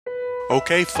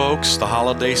Okay, folks, the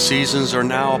holiday seasons are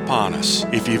now upon us.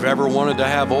 If you've ever wanted to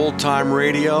have old-time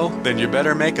radio, then you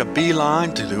better make a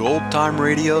beeline to the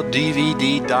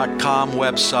oldtimeradiodvd.com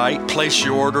website. Place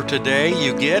your order today.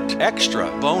 You get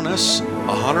extra bonus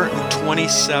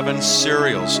 127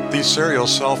 cereals. These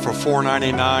cereals sell for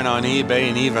 $4.99 on eBay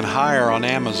and even higher on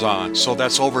Amazon. So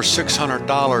that's over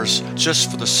 $600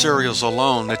 just for the cereals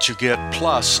alone that you get,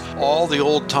 plus all the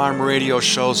old-time radio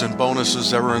shows and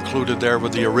bonuses that were included there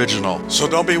with the original. So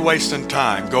don't be wasting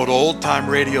time. Go to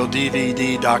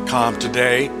oldtimeradiodvd.com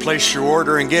today, place your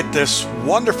order, and get this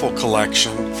wonderful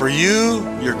collection for you,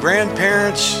 your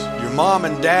grandparents, your mom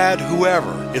and dad,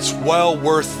 whoever. It's well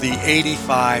worth the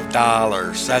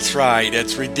 $85. That's right,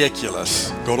 it's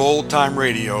ridiculous. Go to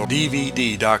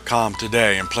oldtimeradiodvd.com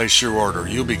today and place your order.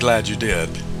 You'll be glad you did.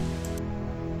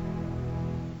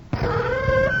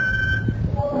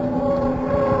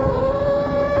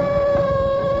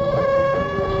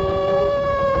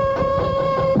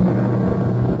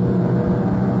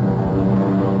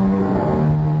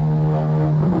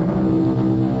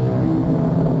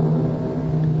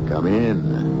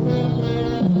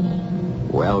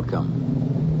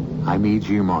 I'm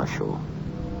E.G. Marshall.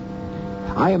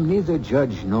 I am neither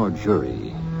judge nor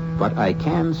jury, but I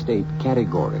can state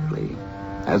categorically,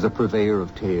 as a purveyor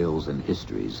of tales and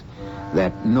histories,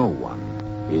 that no one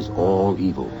is all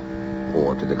evil,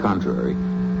 or to the contrary,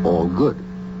 all good.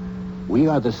 We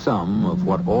are the sum of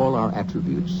what all our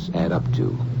attributes add up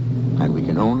to, and we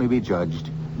can only be judged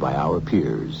by our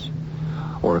peers,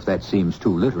 or if that seems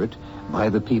too literate, by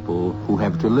the people who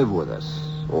have to live with us,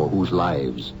 or whose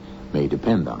lives may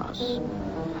depend on us.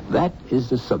 That is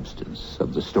the substance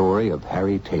of the story of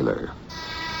Harry Taylor.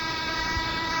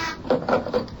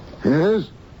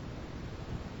 Yes?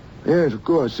 Yes, of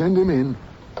course. Send him in.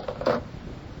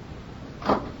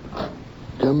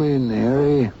 Come in,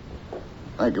 Harry.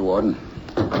 Thank you, Warden.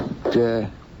 It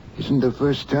isn't the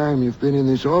first time you've been in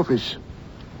this office.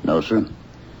 No, sir.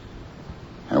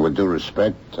 And with due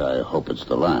respect, I hope it's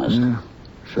the last.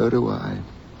 So do I.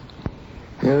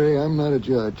 Harry, I'm not a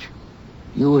judge.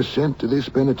 You were sent to this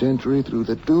penitentiary through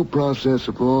the due process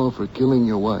of law for killing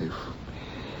your wife.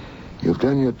 You've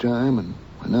done your time and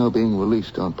are now being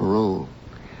released on parole.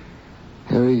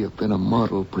 Harry, you've been a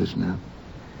model prisoner.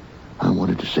 I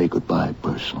wanted to say goodbye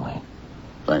personally.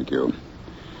 Thank you.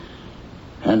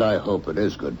 And I hope it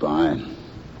is goodbye.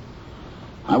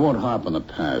 I won't harp on the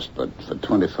past, but for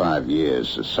 25 years,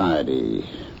 society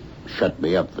shut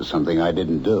me up for something I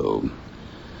didn't do.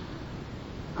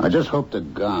 I just hope to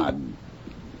God,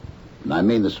 and I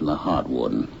mean this from the heart,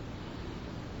 Warden,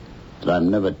 that I'm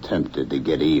never tempted to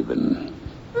get even.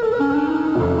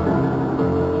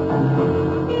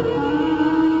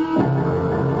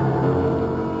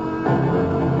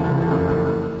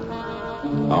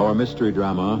 Our mystery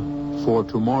drama, For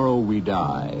Tomorrow We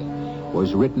Die,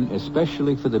 was written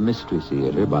especially for the Mystery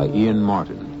Theater by Ian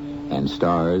Martin and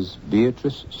stars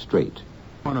Beatrice Straight.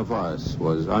 One of us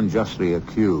was unjustly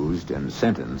accused and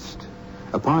sentenced.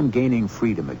 Upon gaining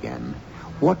freedom again,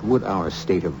 what would our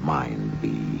state of mind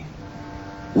be?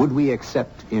 Would we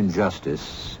accept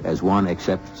injustice as one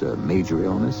accepts a major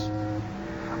illness?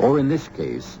 Or in this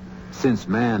case, since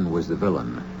man was the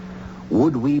villain,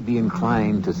 would we be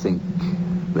inclined to think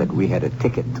that we had a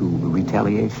ticket to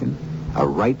retaliation, a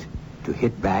right to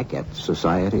hit back at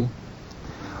society?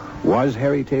 Was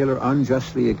Harry Taylor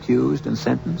unjustly accused and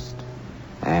sentenced?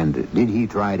 And did he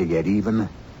try to get even?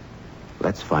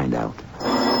 Let's find out.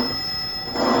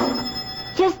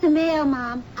 Just the mail,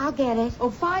 Mom. I'll get it.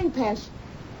 Oh, fine, Pesh.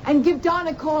 And give Don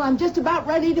a call. I'm just about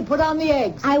ready to put on the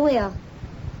eggs. I will.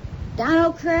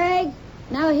 Donald Craig,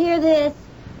 now hear this.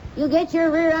 You get your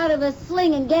rear out of a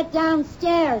sling and get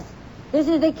downstairs. This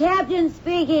is the captain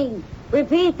speaking.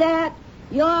 Repeat that.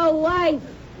 Your wife.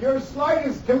 Your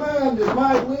slightest command is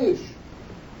my wish.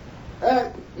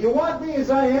 You want me as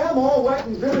I am, all wet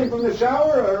and dripping from the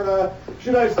shower, or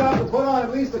should I stop to put on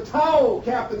at least a towel,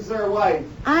 Captain Sir Wife?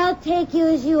 I'll take you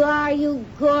as you are, you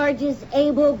gorgeous,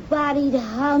 able-bodied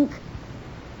hunk.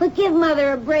 But give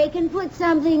Mother a break and put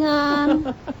something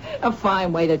on. A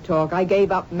fine way to talk. I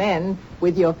gave up men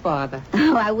with your father.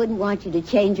 Oh, I wouldn't want you to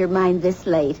change your mind this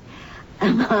late.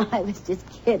 I was just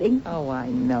kidding. Oh, I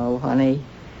know, honey.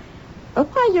 But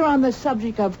while you're on the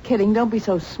subject of kidding, don't be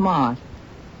so smart.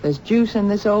 There's juice in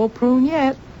this old prune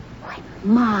yet. Why,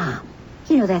 Mom,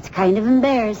 you know that's kind of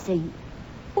embarrassing.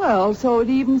 Well, so it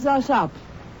evens us up.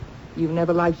 You've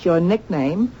never liked your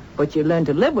nickname, but you learned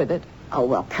to live with it. Oh,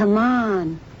 well, come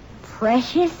on.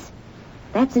 Precious?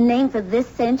 That's a name for this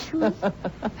century?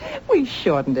 We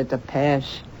shortened it to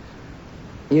Pesh.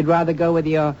 You'd rather go with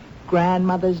your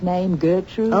grandmother's name,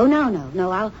 Gertrude? Oh,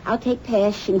 no. I'll take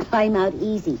Pesh and climb out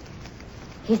easy.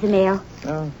 Here's the mail.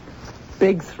 Oh,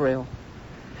 big thrill.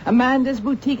 Amanda's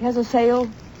boutique has a sale.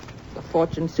 The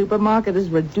Fortune supermarket is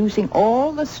reducing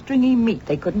all the stringy meat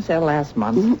they couldn't sell last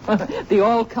month. The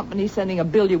oil company's sending a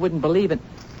bill you wouldn't believe it.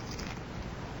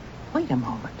 Wait a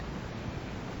moment.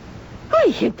 I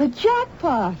hit the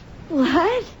jackpot.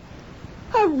 What?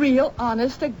 A real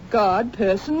honest-to-God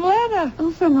person letter.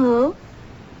 Oh, from who?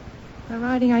 The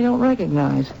writing I don't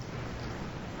recognize.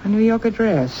 A New York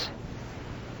address.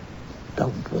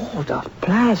 The Waldorf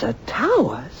Plaza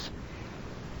Towers.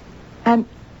 And...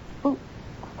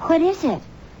 What is it?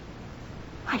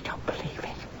 I don't believe it.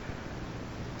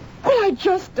 Well, I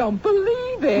just don't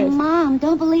believe it. Mom,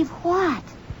 don't believe what?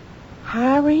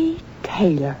 Harry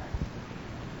Taylor.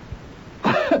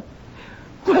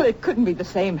 Well, it couldn't be the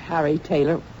same Harry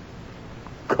Taylor,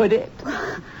 could it?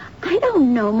 I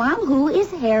don't know, Mom. Who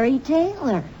is Harry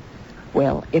Taylor?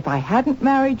 Well, if I hadn't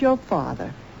married your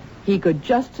father, he could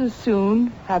just as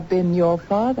soon have been your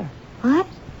father. What?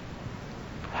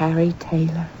 Harry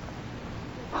Taylor.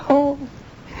 Oh,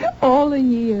 all the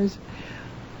years.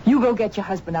 You go get your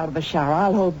husband out of the shower.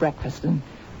 I'll hold breakfast and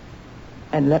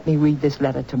let me read this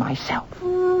letter to myself.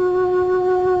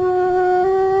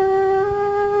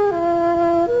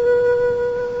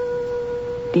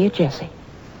 Dear Jessie,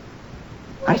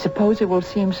 I suppose it will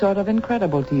seem sort of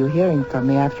incredible to you hearing from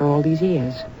me after all these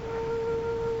years.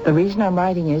 The reason I'm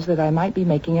writing is that I might be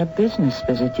making a business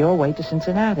visit your way to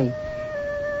Cincinnati.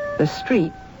 The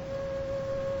street,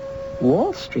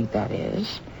 Wall Street that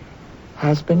is,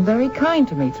 has been very kind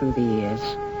to me through the years.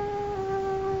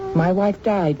 My wife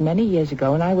died many years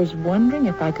ago, and I was wondering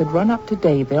if I could run up to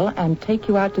Dayville and take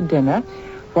you out to dinner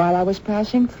while I was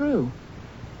passing through.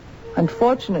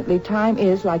 Unfortunately, time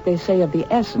is, like they say, of the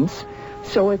essence,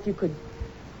 so if you could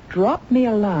drop me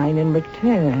a line in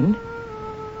return,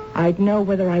 I'd know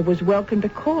whether I was welcome to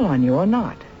call on you or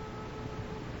not.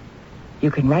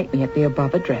 You can write me at the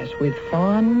above address with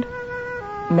fond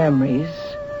memories.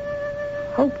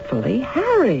 Hopefully,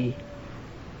 Harry.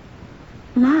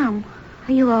 Mom,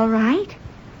 are you all right?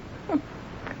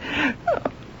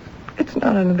 It's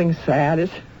not anything sad.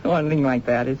 It's not anything like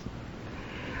that. It's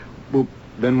Well,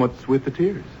 then what's with the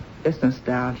tears? just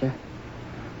nostalgia.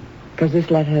 Because this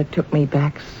letter took me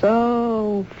back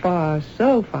so far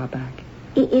back.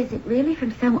 Is it really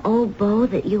from some old beau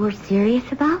that you were serious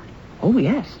about? Oh,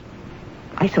 yes.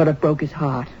 I sort of broke his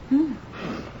heart.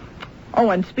 Oh,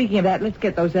 and speaking of that, let's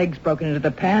get those eggs broken into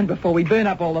the pan before we burn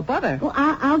up all the butter. Well,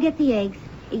 I'll get the eggs.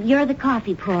 You're the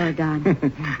coffee pourer,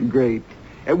 Don. Great.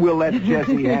 We'll let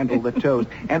Jessie handle the toast.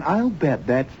 And I'll bet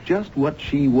that's just what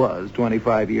she was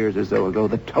 25 years or so ago,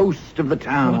 the toast of the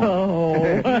town. Oh.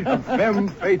 A femme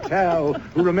fatale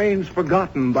who remains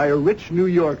forgotten by a rich New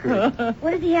Yorker.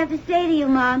 What does he have to say to you,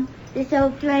 Mom? This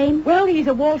old flame? Well, he's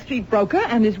a Wall Street broker,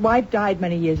 and his wife died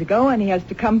many years ago, and he has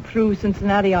to come through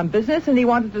Cincinnati on business, and he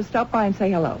wanted to stop by and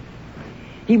say hello.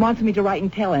 He wants me to write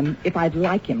and tell him if I'd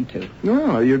like him to.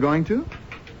 Oh, are you going to?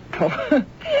 Oh,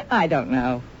 I don't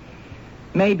know.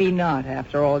 Maybe not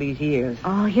after all these years.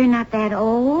 Oh, you're not that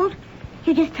old.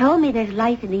 You just told me there's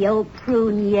life in the old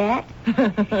prune yet.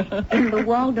 In the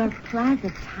Waldorf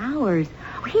Plaza Towers.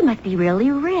 Oh, he must be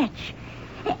really rich.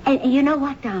 And you know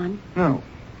what, Don? No.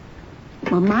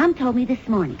 Well, Mom told me this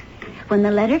morning when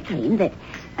the letter came that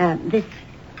this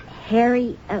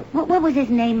Harry... what was his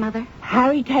name, Mother?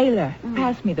 Harry Taylor.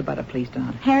 Pass me the butter, please,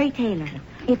 Don. Harry Taylor.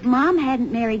 If Mom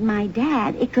hadn't married my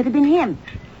dad, it could have been him.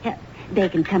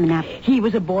 Bacon coming up. He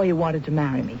was a boy who wanted to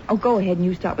marry me. Oh, go ahead and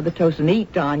you start with the toast and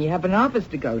eat, Don. You have an office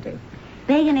to go to.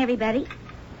 Bacon, everybody.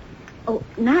 Oh,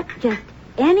 not just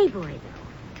any boy,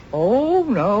 though. Oh,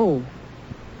 no.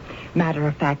 Matter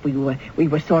of fact, we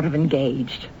were sort of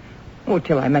engaged. Oh,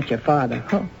 till I met your father.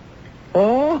 Huh?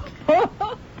 Oh,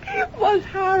 was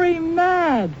Harry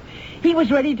mad? He was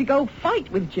ready to go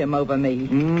fight with Jim over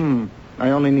me. I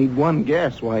only need one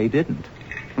guess why he didn't.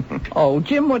 Oh,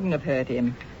 Jim wouldn't have hurt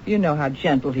him. You know how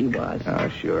gentle he was. Oh,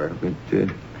 sure, but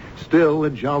still a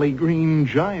jolly green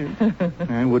giant.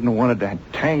 I wouldn't have wanted to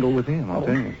tangle with him, I'll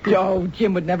tell you. Oh,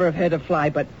 Jim would never have hurt a fly,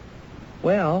 but,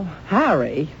 well,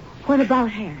 Harry... What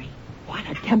about Harry? What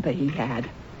a temper he had.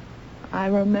 I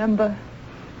remember.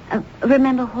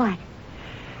 Remember what?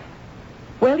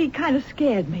 Well, he kind of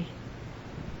scared me.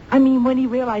 I mean, when he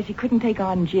realized he couldn't take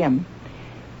on Jim,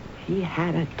 he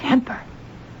had a temper.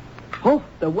 Oh,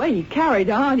 the way he carried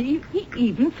on, he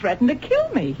even threatened to kill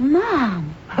me.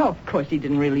 Mom. Oh, of course, he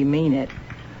didn't really mean it.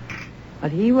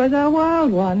 But he was a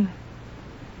wild one.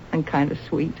 And kind of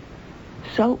sweet.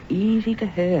 So easy to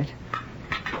hurt.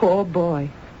 Poor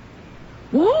boy.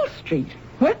 Wall Street.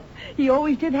 What? He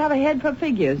always did have a head for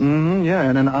figures. Mm-hmm, yeah,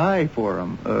 and an eye for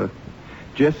him.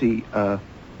 Jesse,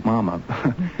 Mama,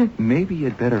 maybe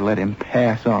you'd better let him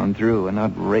pass on through and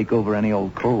not rake over any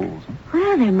old coals.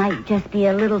 Well, there might just be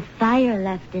a little fire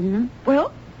left in them.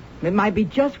 Well, it might be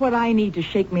just what I need to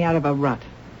shake me out of a rut.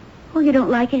 Well, you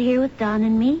don't like it here with Don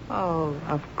and me? Oh,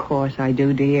 of course I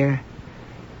do, dear.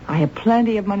 I have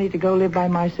plenty of money to go live by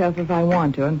myself if I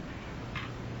want to, and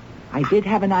I did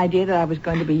have an idea that I was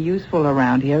going to be useful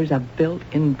around here as a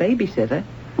built-in babysitter.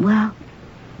 Well,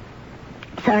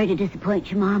 sorry to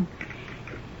disappoint you, Mom.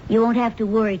 You won't have to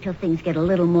worry till things get a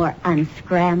little more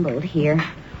unscrambled here.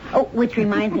 Oh, which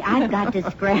reminds me, I've got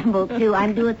to scramble, too.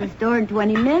 I'm due at the store in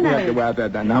 20 minutes. We have to wrap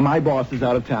that down. Now, my boss is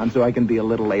out of town, so I can be a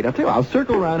little late. I'll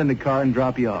circle around in the car and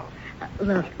drop you off.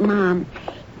 Look, Mom,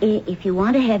 if you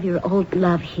want to have your old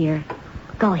love here,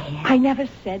 go ahead. I never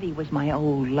said he was my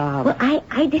old love. Well,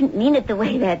 I didn't mean it the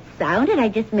way that sounded. I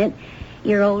just meant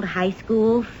your old high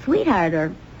school sweetheart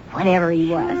or whatever he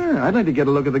was. Yeah, I'd like to get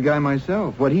a look at the guy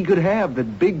myself. What he could have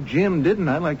that Big Jim didn't,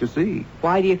 I'd like to see.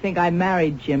 Why do you think I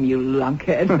married Jim, you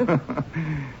lunkhead?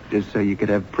 Just so you could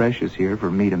have Precious here for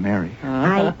me to marry.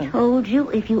 I told you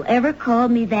if you ever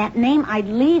called me that name, I'd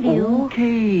leave you.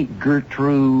 Okay,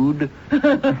 Gertrude.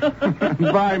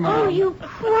 Bye, Mom. Oh, you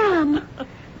crumb.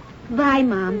 Bye,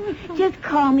 Mom. Just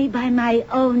call me by my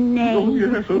own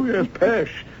name. Oh, yes,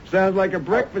 Pesh. Sounds like a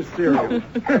breakfast cereal.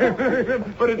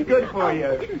 But it's good for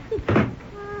you.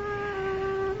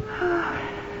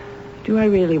 Do I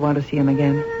really want to see him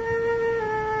again?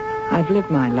 I've lived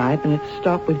my life, and it's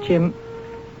stopped with Jim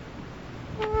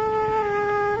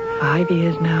 5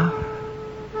 years now.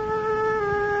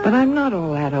 But I'm not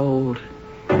all that old.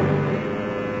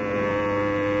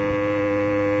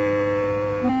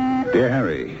 Dear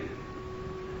Harry,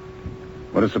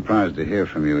 what a surprise to hear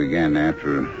from you again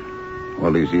after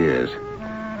all these years.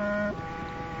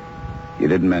 You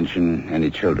didn't mention any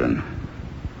children.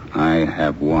 I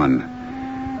have one.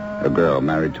 A girl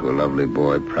married to a lovely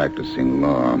boy practicing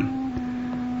law.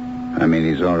 I mean,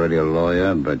 he's already a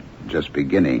lawyer, but just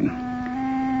beginning.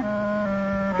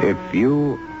 If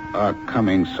you are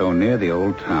coming so near the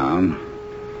old town,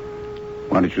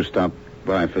 why don't you stop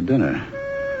by for dinner?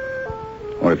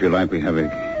 Or if you like, we have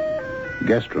a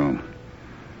guest room.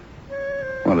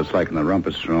 Well, it's like in the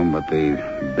rumpus room, but the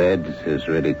bed is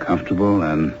really comfortable,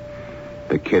 and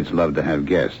the kids love to have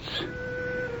guests.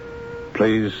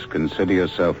 Please consider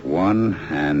yourself one,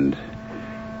 and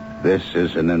this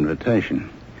is an invitation.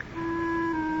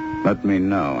 Let me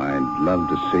know. I'd love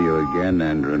to see you again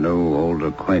and renew old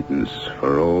acquaintance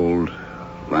for old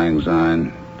Lang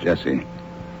Syne Jesse.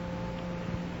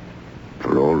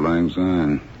 For old Lang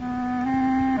Syne.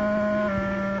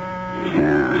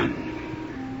 Yeah.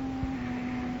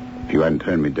 If you hadn't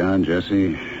turned me down,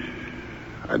 Jesse,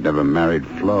 I'd never married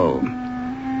Flo.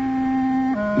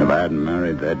 And if I hadn't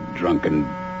married that drunken...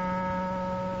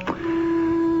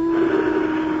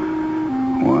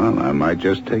 Well, I might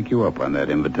just take you up on that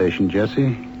invitation,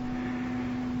 Jesse.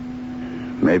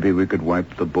 Maybe we could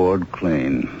wipe the board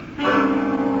clean.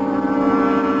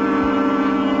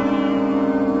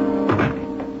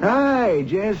 Hi,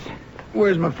 Jess.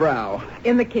 Where's my frau?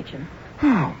 In the kitchen.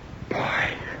 Oh, boy.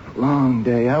 Long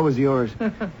day. How was yours?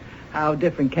 How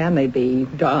different can they be,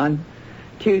 Don?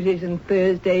 Tuesdays and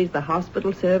Thursdays, the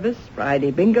hospital service. Friday,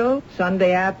 bingo.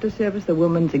 Sunday after service, the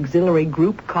women's auxiliary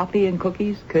group, coffee and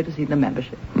cookies, courtesy of the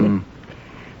membership.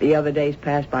 The other days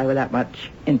passed by without much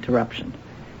interruption.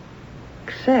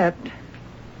 Except...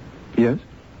 Yes?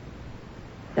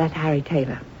 That's Harry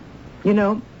Taylor. You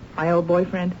know, my old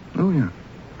boyfriend. Oh, yeah.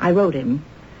 I wrote him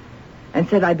and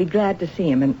said I'd be glad to see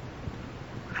him, and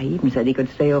I even said he could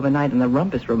stay overnight in the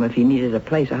rumpus room if he needed a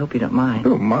place. I hope you don't mind.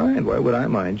 Don't mind? Why would I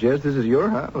mind, Jess? This is your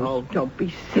house. Oh, don't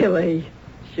be silly.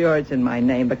 Sure, it's in my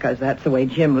name because that's the way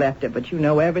Jim left it, but you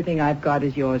know everything I've got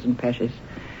is yours and precious.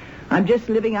 I'm just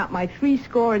living out my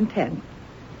 70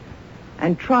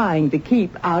 and trying to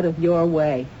keep out of your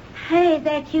way. Hey, is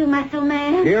that you, muscle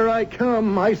man? Here I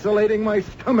come, isolating my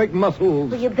stomach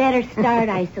muscles. Well, you better start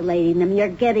isolating them. You're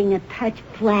getting a touch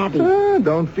flabby.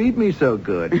 Don't feed me so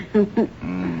good.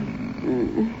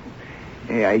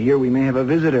 Hey, I hear we may have a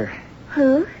visitor.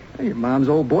 Who? Your mom's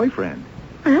old boyfriend.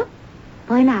 Well,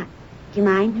 why not? Do you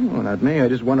mind? Well, not me. I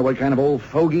just wonder what kind of old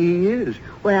fogey he is.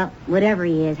 Well, whatever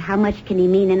he is, how much can he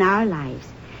mean in our lives?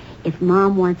 If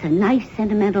Mom wants a nice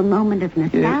sentimental moment of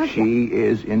nostalgia... She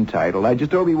is entitled. I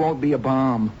just hope he won't be a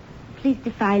bomb. Please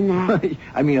define that.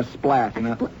 I mean a splat.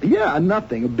 Yeah, a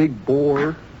nothing. A big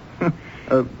bore.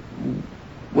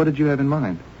 What did you have in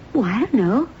mind? Well, I don't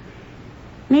know.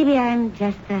 Maybe I'm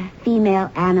just a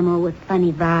female animal with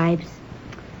funny vibes.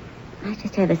 I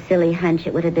just have a silly hunch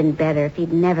it would have been better if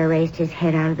he'd never raised his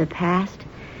head out of the past.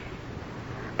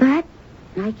 But,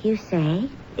 like you say,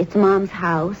 it's Mom's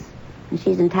house, and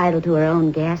she's entitled to her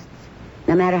own guests,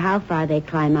 no matter how far they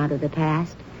climb out of the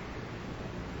past.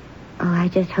 Oh, I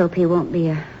just hope he won't be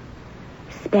a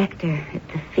specter at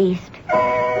the feast.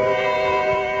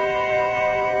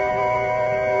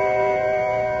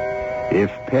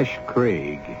 If Pesh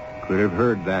Craig could have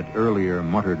heard that earlier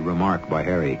muttered remark by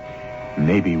Harry,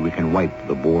 maybe we can wipe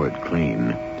the board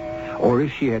clean. Or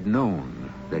if she had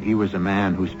known that he was a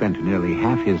man who spent nearly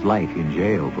half his life in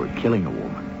jail for killing a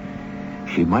woman,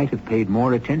 she might have paid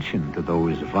more attention to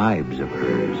those vibes of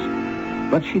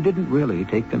hers. But she didn't really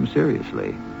take them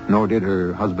seriously, nor did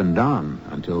her husband Don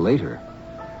until later.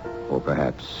 Or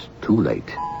perhaps too late.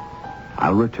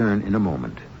 I'll return in a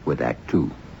moment with Act 2.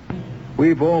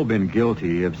 We've all been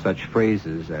guilty of such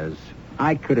phrases as,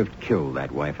 I could have killed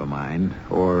that wife of mine,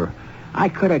 or I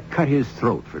could have cut his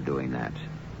throat for doing that.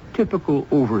 Typical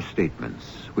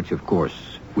overstatements, which of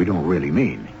course we don't really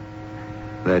mean.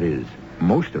 That is,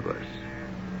 most of us.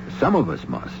 Some of us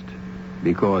must,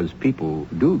 because people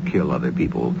do kill other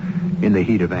people in the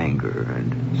heat of anger,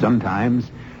 and sometimes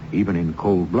even in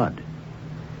cold blood.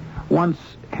 Once,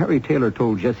 Harry Taylor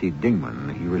told Jesse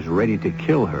Dingman he was ready to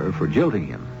kill her for jilting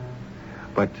him.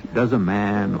 But does a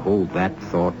man hold that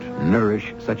thought,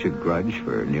 nourish such a grudge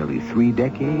for nearly 3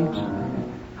 decades?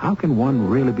 How can one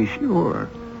really be sure?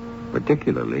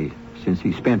 Particularly since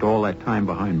he spent all that time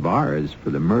behind bars for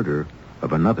the murder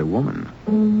of another woman.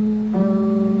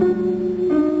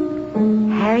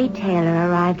 Harry Taylor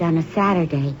arrived on a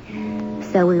Saturday,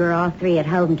 so we were all 3 at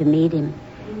home to meet him.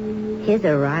 His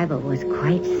arrival was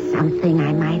quite something,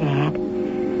 I might add.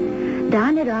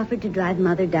 Don had offered to drive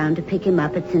Mother down to pick him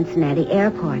up at Cincinnati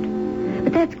Airport.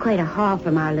 But that's quite a haul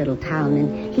from our little town,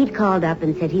 and he'd called up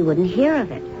and said he wouldn't hear of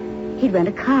it. He'd rent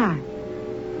a car.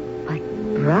 But,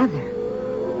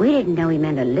 brother, we didn't know he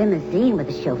meant a limousine with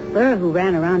a chauffeur who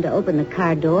ran around to open the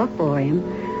car door for him.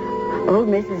 Old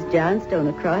Mrs. Johnstone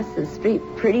across the street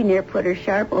pretty near put her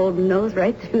sharp old nose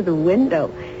right through the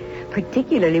window,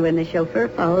 particularly when the chauffeur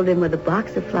followed him with a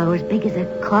box of flowers big as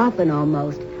a coffin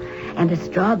almost, and a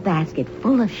straw basket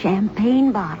full of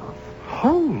champagne bottles.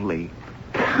 Holy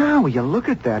cow, you look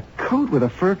at that coat with a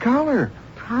fur collar.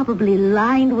 Probably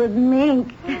lined with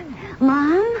mink.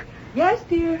 Mom? Yes,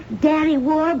 dear? Daddy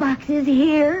Warbucks is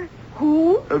here.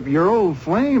 Who? Your old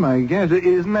flame, I guess.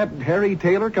 Isn't that Harry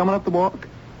Taylor coming up the walk?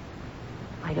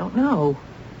 I don't know.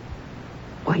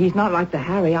 Well, he's not like the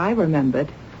Harry I remembered.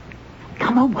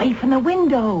 Come away from the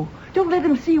window. Don't let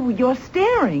him see you're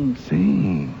staring.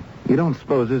 See. You don't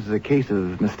suppose this is a case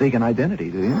of mistaken identity,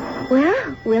 do you?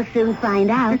 Well, we'll soon find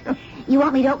out. You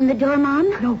want me to open the door, Mom?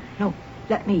 No.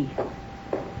 Let me.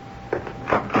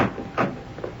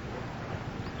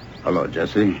 Hello,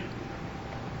 Jesse.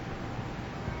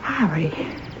 Harry,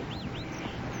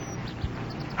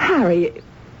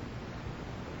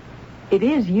 it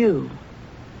is you.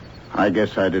 I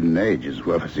guess I didn't age as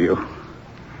well as you.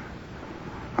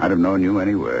 I'd have known you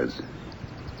anywheres.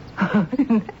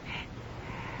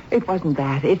 It wasn't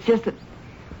that. It's just that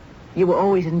you were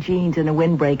always in jeans and a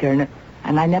windbreaker,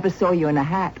 and I never saw you in a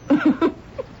hat.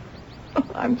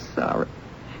 I'm sorry.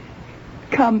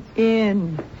 Come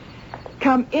in.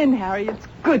 Come in, Harry. It's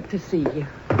good to see you.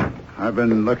 I've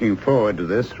been looking forward to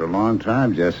this for a long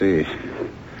time, Jesse.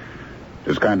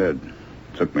 Just kind of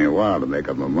took me a while to make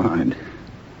up my mind.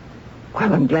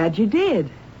 Well, I'm glad you did.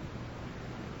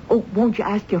 Oh, won't you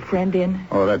ask your friend in?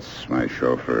 Oh, that's my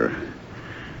chauffeur.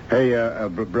 Hey,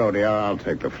 Brody, I'll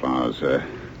take the flowers.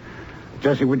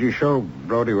 Jesse, would you show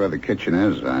Brody where the kitchen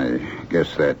is? I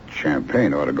guess that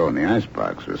champagne ought to go in the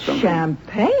icebox or something.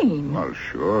 Champagne? Well,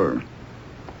 sure.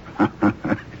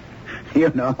 You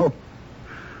know,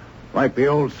 like the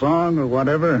old song or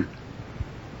whatever.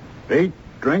 Eat,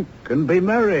 drink, and be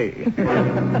merry.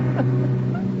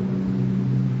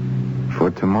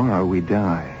 For tomorrow we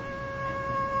die.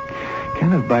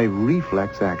 Kind of by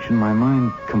reflex action, my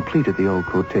mind completed the old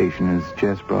quotation as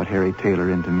Jess brought Harry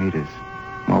Taylor in to meet us,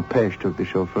 while Pesh took the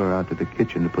chauffeur out to the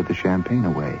kitchen to put the champagne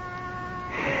away.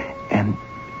 And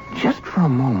just for a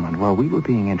moment, while we were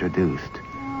being introduced,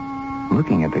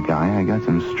 looking at the guy, I got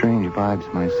some strange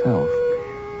vibes myself.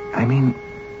 I mean,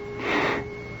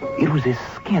 it was his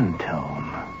skin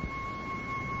tone.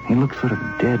 He looked sort of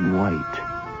dead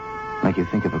white, like you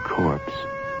think of a corpse.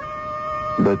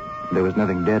 But there was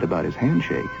nothing dead about his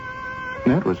handshake.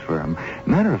 That was firm.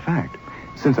 Matter of fact,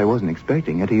 since I wasn't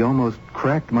expecting it, he almost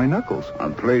cracked my knuckles.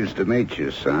 I'm pleased to meet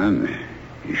you, son.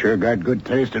 You sure got good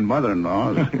taste in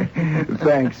mother-in-laws.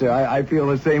 Thanks, sir. I feel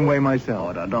the same way Oh,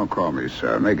 myself. now, don't call me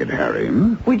sir. Make it Harry,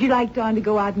 hmm? Would you like Don to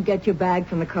go out and get your bag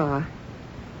from the car?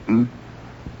 Hmm?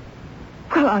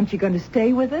 Well, aren't you going to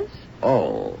stay with us?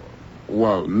 Oh,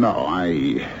 well, no,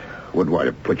 I wouldn't want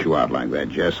to put you out like that,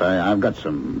 Jess. I've got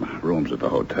some rooms at the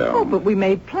hotel. Oh, but we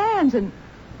made plans, and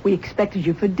we expected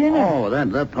you for dinner. Oh,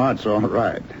 that part's all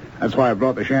right. That's why I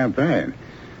brought the champagne.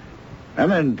 And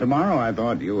then tomorrow I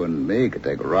thought you and me could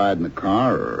take a ride in the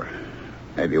car or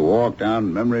maybe walk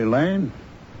down memory lane.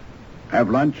 Have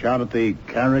lunch out at the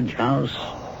carriage house.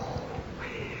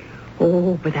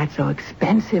 Oh, but that's so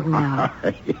expensive now.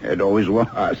 It always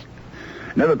was.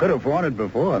 Never could afford it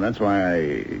before. That's why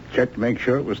I checked to make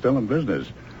sure it was still in business.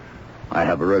 I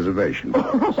have a reservation.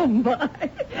 Oh, my.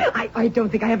 I don't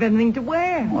think I have anything to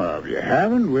wear. Well, if you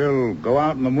haven't, we'll go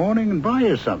out in the morning and buy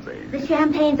you something. The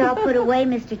champagne's all put away,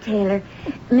 Mr. Taylor.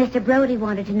 Mr. Brody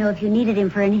wanted to know if you needed him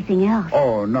for anything else.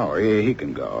 Oh, no, he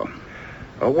can go.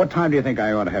 What time do you think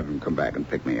I ought to have him come back and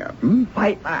pick me up, hmm?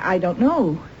 I don't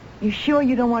know. You sure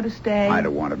you don't want to stay? I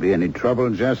don't want to be any trouble,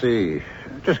 Jesse.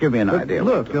 Just give me an idea.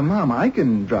 Look, Mom, I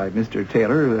can drive Mr.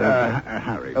 Taylor.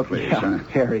 Harry, please. Yeah,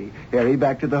 Harry,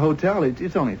 back to the hotel.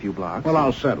 It's only a few blocks. Well,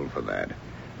 I'll settle for that.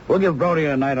 We'll give Brody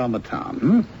a night on the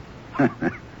town, hmm?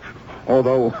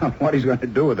 Although, what he's going to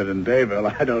do with it in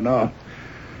Dayville, I don't know.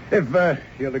 If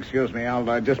you'll excuse me,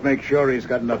 I'll just make sure he's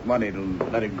got enough money to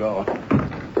let him go.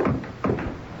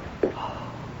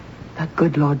 The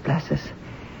good Lord bless us.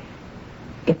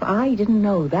 If I didn't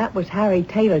know that was Harry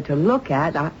Taylor to look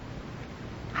at, I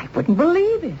wouldn't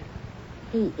believe it.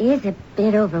 He is a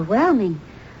bit overwhelming.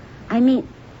 I mean,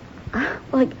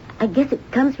 well, I guess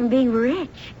it comes from being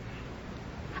rich.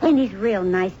 And he's real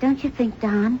nice, don't you think,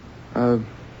 Don?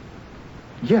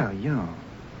 Yeah.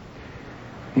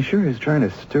 He sure is trying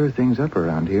to stir things up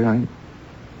around here. I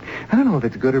don't know if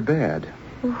it's good or bad.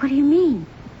 Well, what do you mean?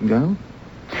 No?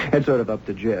 It's sort of up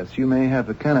to Jess. You may have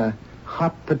a kind of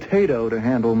hot potato to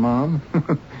handle, Mom.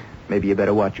 Maybe you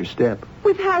better watch your step.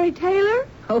 With Harry Taylor?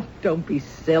 Oh, don't be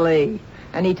silly.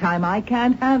 Anytime I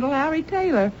can't handle Harry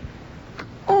Taylor.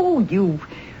 Oh, you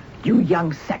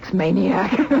young sex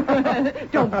maniac.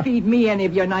 Don't feed me any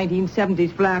of your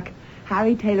 1970s flack.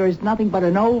 Harry Taylor is nothing but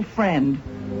an old friend.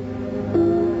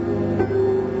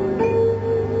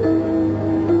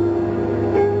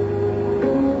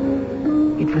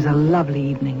 It was a lovely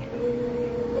evening.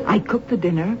 I cooked the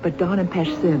dinner, but Don and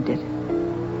Pesh served it.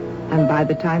 And by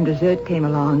the time dessert came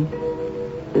along,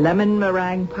 lemon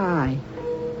meringue pie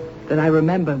that I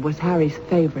remember was Harry's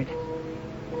favorite.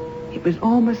 It was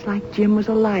almost like Jim was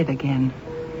alive again.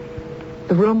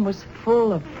 The room was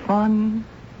full of fun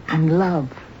and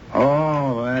love.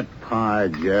 Oh, that pie,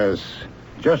 Jess.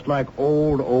 Just like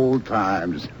old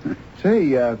times.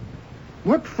 Say,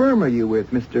 what firm are you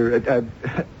with, Mr.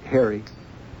 Harry?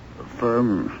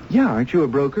 Firm? Yeah, aren't you a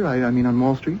broker? I mean, on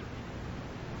Wall Street?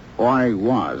 Oh, I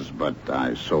was, but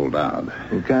I sold out.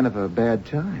 Well, kind of a bad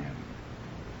time.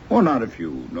 Well, not if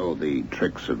you know the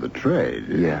tricks of the trade.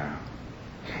 Yeah,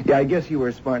 I guess you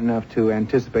were smart enough to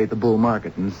anticipate the bull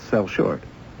market and sell short.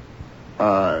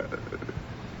 Yeah,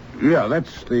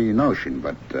 that's the notion,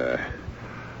 but,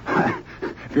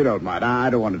 if you don't mind, I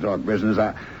don't want to talk business.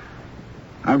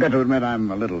 I've got to admit I'm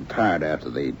a little tired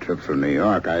after the trip from New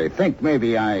York. I think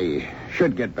maybe I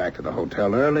should get back to the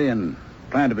hotel early and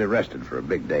plan to be rested for a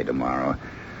big day tomorrow.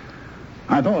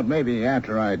 I thought maybe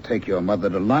after I take your mother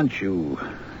to lunch, you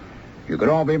could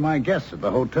all be my guests at the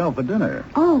hotel for dinner.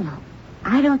 Oh,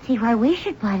 I don't see why we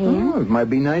should butt in. Oh, it might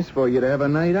be nice for you to have a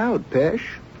night out, Pesh.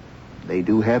 They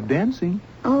do have dancing.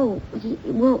 Oh,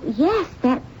 well, yes,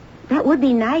 that would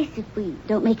be nice if we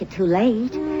don't make it too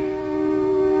late.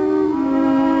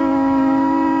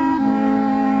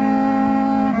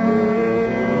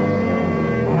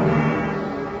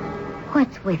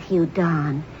 What's with you,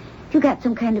 Don? You got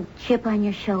some kind of chip on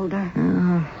your shoulder?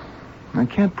 I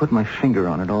can't put my finger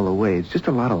on it all the way. It's just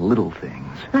a lot of little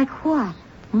things. Like what?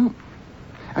 Well,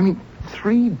 I mean,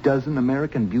 3 dozen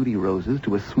American Beauty roses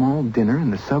to a small dinner in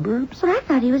the suburbs? But I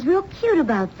thought he was real cute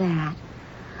about that.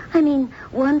 I mean,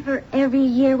 one for every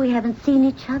year we haven't seen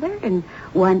each other and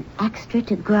one extra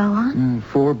to grow on.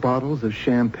 4 bottles of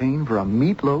champagne for a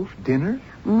meatloaf dinner?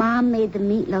 Mom made the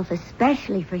meatloaf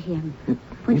especially for him.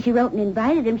 When she wrote and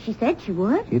invited him, she said she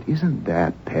would. It isn't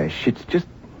that, Pesh. It's just...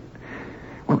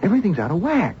 Well, everything's out of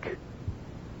whack.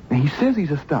 Now, he says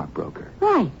he's a stockbroker.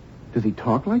 Right. Does he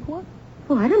talk like one?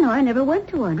 Well, I don't know. I never went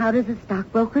to one. How does a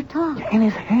stockbroker talk? In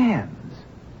his hands.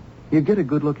 You get a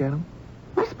good look at him?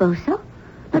 I suppose so.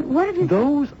 But what if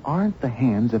Those aren't the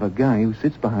hands of a guy who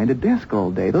sits behind a desk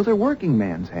all day. Those are working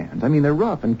man's hands. I mean, they're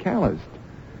rough and calloused.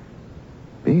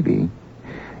 Baby,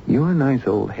 your nice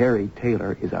old Harry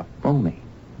Taylor is a phony.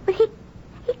 But he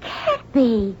can't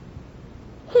be.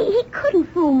 He couldn't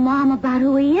fool Mom about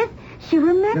who he is. She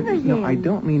remembers him. No, I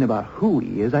don't mean about who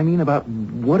he is. I mean about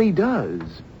what he does.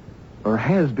 Or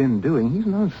has been doing. He's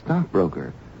no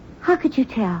stockbroker. How could you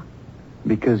tell?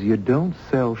 Because you don't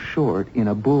sell short in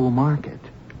a bull market.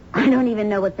 I don't even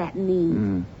know what that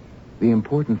means. The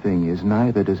important thing is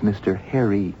neither does Mr.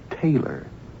 Harry Taylor.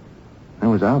 That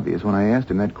was obvious when I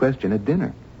asked him that question at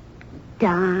dinner.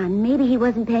 Don, maybe he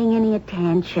wasn't paying any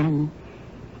attention.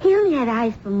 He only had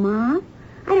eyes for Mom.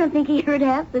 I don't think he heard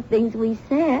half the things we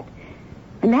said.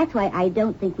 And that's why I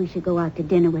don't think we should go out to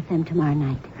dinner with him tomorrow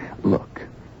night. Look,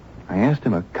 I asked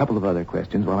him a couple of other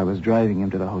questions while I was driving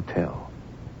him to the hotel.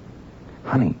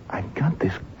 Honey, I've got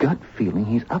this gut feeling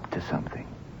he's up to something.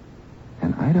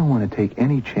 And I don't want to take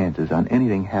any chances on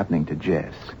anything happening to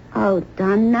Jess. Oh,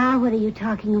 Don, now what are you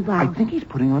talking about? I think he's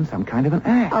putting on some kind of an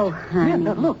act. Oh, honey.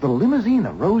 Yeah, look, the limousine,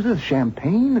 the roses,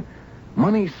 champagne,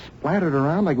 money splattered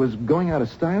around like it was going out of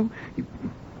style.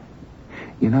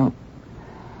 You know,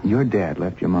 your dad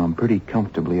left your Mom pretty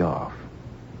comfortably off.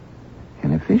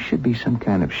 And if this should be some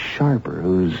kind of sharper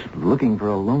who's looking for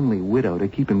a lonely widow to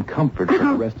keep him comfort for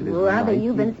the rest of his life... Brother,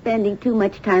 you've been spending too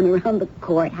much time around the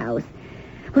courthouse.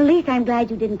 Well, at least I'm glad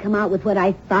you didn't come out with what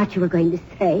I thought you were going to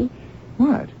say.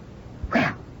 What?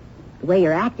 Well, the way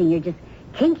you're acting, you're just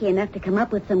kinky enough to come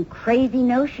up with some crazy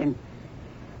notion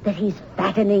that he's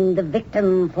fattening the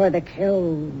victim for the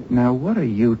kill. Now, what are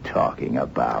you talking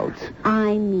about?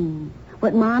 I mean,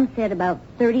 what Mom said about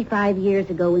 35 years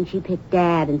ago when she picked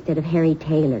Dad instead of Harry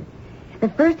Taylor. The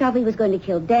first off, he was going to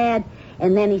kill Dad,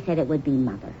 and then he said it would be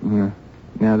Mother.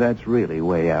 Now, that's really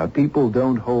way out. People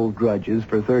don't hold grudges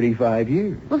for 35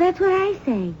 years. Well, that's what I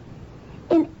say.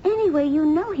 In any way, you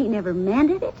know he never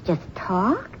meant it. It's just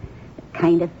talk.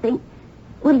 Kind of thing.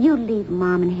 Will you leave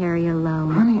Mom and Harry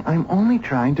alone? Honey, I'm only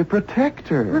trying to protect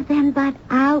her. Well, then butt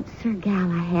out, Sir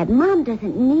Galahad. Mom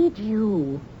doesn't need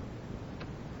you.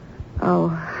 Oh,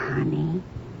 honey.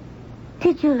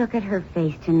 Did you look at her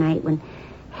face tonight when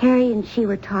Harry and she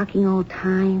were talking old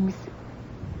times?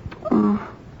 Oh,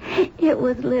 it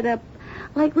was lit up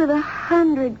like with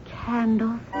 100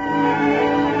 candles.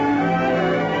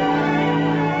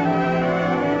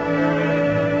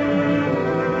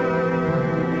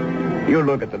 You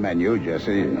look at the menu,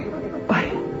 Jessie.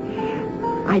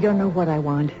 I don't know what I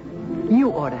want. You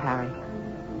order, Harry.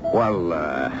 Well,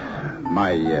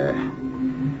 my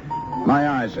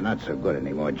eyes are not so good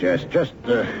anymore, Jess. Just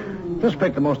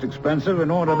pick the most expensive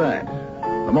and order that.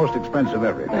 The most expensive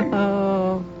everything.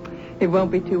 Oh, it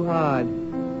won't be too hard.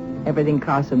 Everything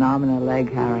costs an arm and a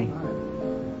leg, Harry.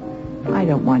 I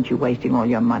don't want you wasting all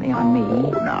your money on me.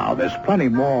 Oh, now, there's plenty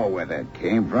more where that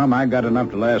came from. I got enough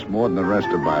to last more than the rest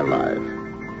of my life.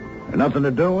 And nothing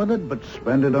to do with it but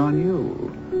spend it on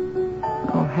you.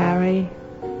 Oh, Harry,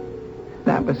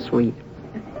 that was sweet.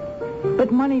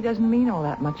 But money doesn't mean all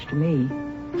that much to me.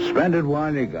 Spend it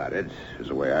while you got it, is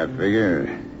the way I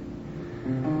figure.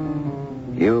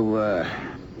 You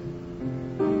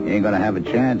ain't gonna have a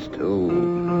chance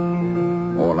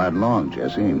to all that long,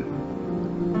 Jessie.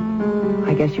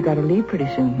 I guess you gotta leave pretty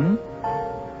soon,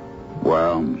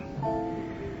 Well,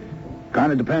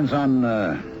 kind of depends on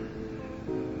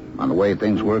the way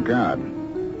things work out.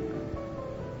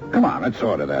 Come on, let's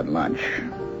order that lunch.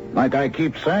 Like I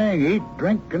keep saying, eat,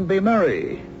 drink, and be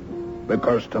merry.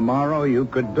 Because tomorrow you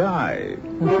could die.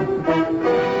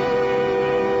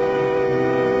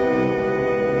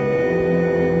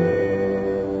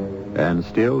 And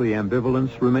still the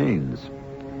ambivalence remains.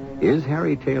 Is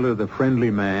Harry Taylor the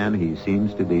friendly man he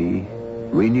seems to be,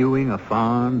 renewing a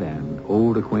fond and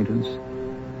old acquaintance?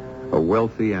 A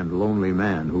wealthy and lonely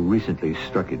man who recently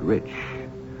struck it rich?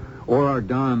 Or are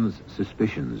Don's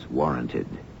suspicions warranted?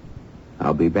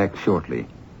 I'll be back shortly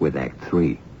with Act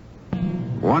 3.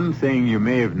 One thing you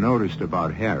may have noticed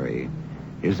about Harry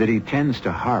is that he tends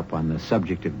to harp on the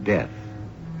subject of death.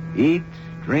 Eat,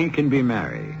 drink, and be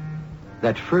merry.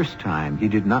 That first time, he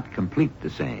did not complete the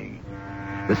saying.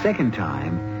 The second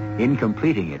time, in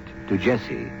completing it to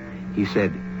Jessie, he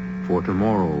said, "For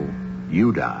tomorrow,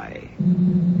 you die."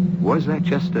 Was that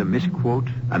just a misquote,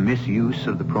 a misuse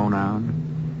of the pronoun?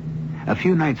 A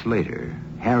few nights later,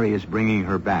 Harry is bringing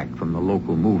her back from the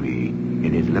local movie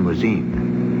in his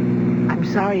limousine. I'm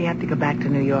sorry you have to go back to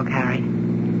New York, Harry.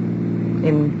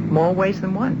 In more ways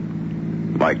than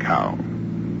one. Like how?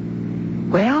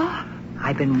 Well,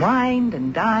 I've been wined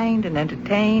and dined and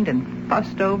entertained and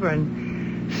fussed over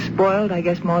and spoiled, I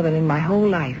guess, more than in my whole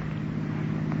life.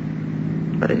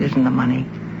 But it isn't the money.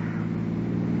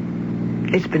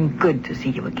 It's been good to see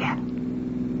you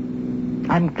again.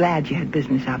 I'm glad you had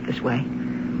business out this way.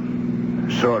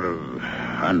 Sort of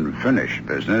unfinished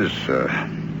business.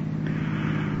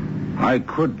 I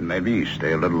could maybe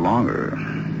stay a little longer.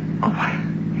 Oh,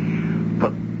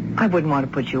 well, I wouldn't want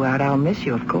to put you out. I'll miss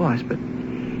you, of course, but...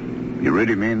 You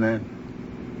really mean that?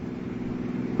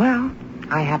 Well,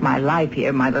 I have my life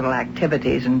here, my little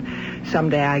activities, and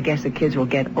someday I guess the kids will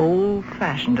get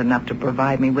old-fashioned enough to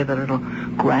provide me with a little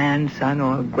grandson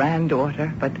or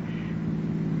granddaughter, but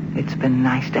it's been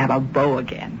nice to have a beau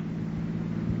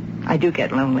again. I do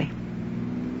get lonely.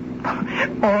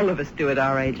 All of us do at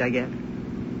our age, I guess.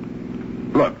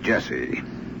 Look, Jesse,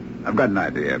 I've got an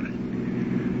idea.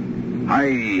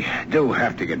 I do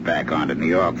have to get back on to New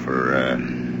York for a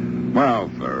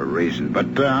reason,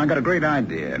 but I got a great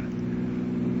idea.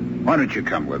 Why don't you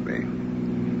come with me?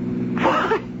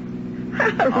 What?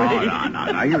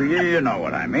 No. You know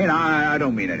what I mean. I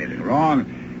don't mean anything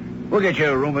wrong. We'll get you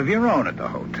a room of your own at the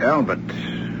hotel, but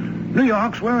New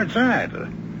York's where it's at.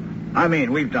 I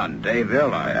mean, we've done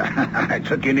Dayville. I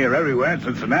took you near everywhere in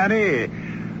Cincinnati.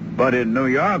 But in New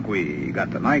York, we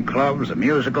got the nightclubs, the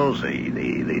musicals,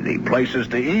 the places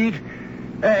to eat,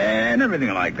 and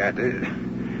everything like that.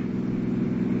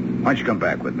 Why don't you come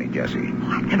back with me, Jesse?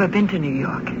 I've never been to New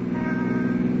York.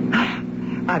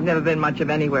 I've never been much of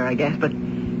anywhere, I guess, but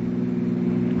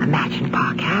imagine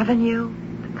Park Avenue,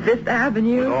 Fifth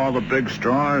Avenue. With all the big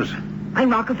stores.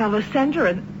 And Rockefeller Center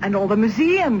and all the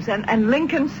museums and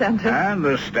Lincoln Center. And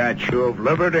the Statue of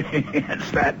Liberty and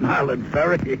Staten Island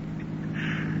Ferry.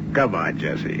 Come on,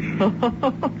 Jesse.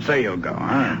 Say you'll go,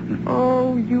 huh?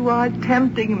 Oh, you are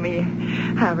tempting me,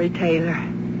 Harry Taylor.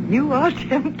 You are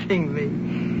tempting me.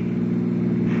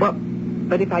 Well,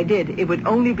 but if I did, it would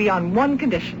only be on one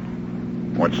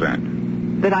condition. What's that?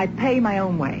 That I pay my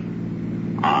own way.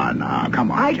 Oh, no,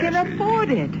 come on, I Jesse. can afford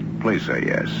it. Please say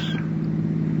yes.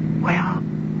 Well,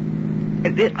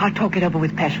 I'll talk it over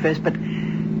with Pesh first, but...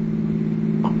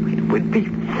 Oh, it would be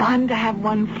fun to have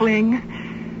one fling...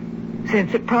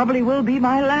 since it probably will be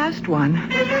my last one.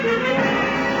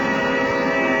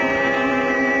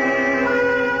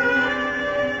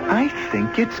 I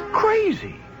think it's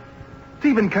crazy. It's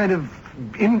even kind of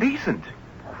indecent.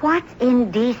 What's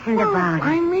indecent about it?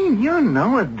 I mean,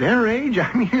 at their age,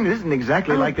 it isn't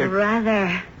exactly like they're...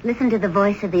 brother, listen to the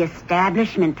voice of the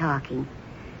establishment talking.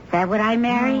 Is that what I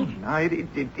married? No,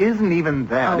 it isn't even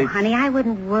that. Oh, honey, I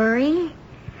wouldn't worry.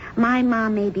 My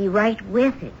mom may be right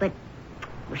with it, but...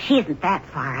 Well, she isn't that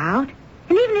far out.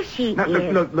 And even if she Now,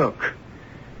 is... Look.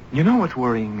 You know what's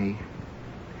worrying me?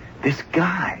 This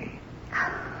guy.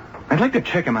 I'd like to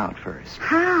check him out first.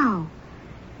 How?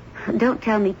 Don't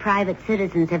tell me private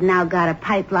citizens have now got a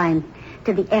pipeline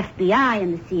to the FBI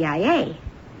and the CIA.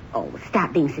 Oh,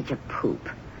 stop being such a poop.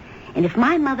 And if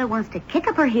my mother wants to kick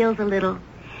up her heels a little,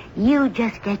 you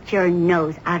just get your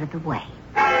nose out of the way.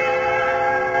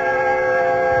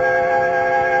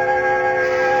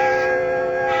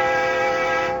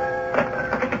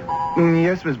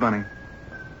 Yes, Miss Bunning.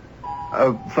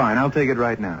 Fine, I'll take it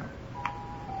right now.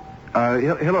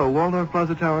 Hello, Waldorf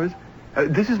Plaza Towers?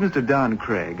 This is Mr. Don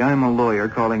Craig. I'm a lawyer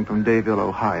calling from Dayville,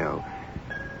 Ohio.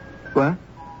 What?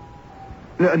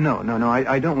 No.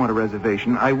 I don't want a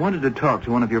reservation. I wanted to talk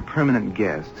to one of your permanent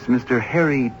guests, Mr.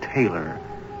 Harry Taylor.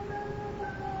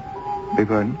 Beg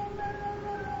pardon?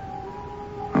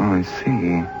 Oh, I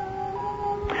see.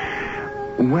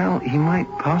 Well, he might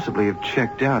possibly have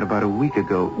checked out about a week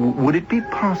ago. Would it be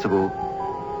possible...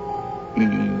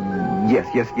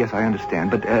 Yes, I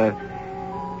understand. But,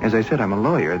 as I said, I'm a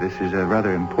lawyer. This is a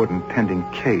rather important pending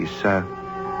case.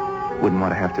 Wouldn't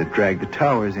want to have to drag the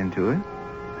Towers into it.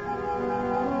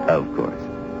 Of course.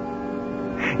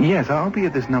 Yes, I'll be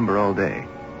at this number all day.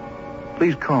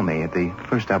 Please call me at the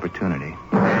first opportunity.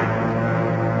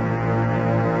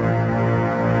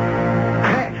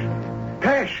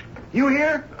 Pesh! You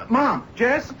here? Mom,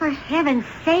 Jess? For heaven's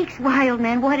sakes, wild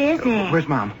man, what is it? Where's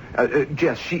Mom?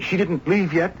 Jess, she didn't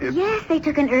leave yet? Yes, they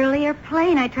took an earlier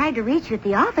plane. I tried to reach you at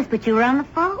the office, but you were on the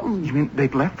phone. You mean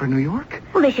they've left for New York?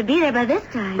 Well, they should be there by this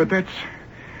time. But that's...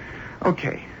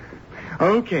 Okay,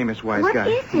 Miss Wise What Guy.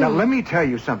 is it? Now, let me tell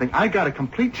you something. I got a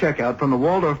complete checkout from the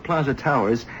Waldorf Plaza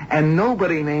Towers, and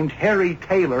nobody named Harry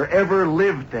Taylor ever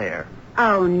lived there.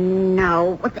 Oh,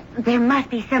 no. Well, there must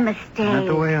be some mistake. Not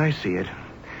the way I see it.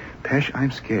 Pesh, I'm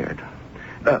scared.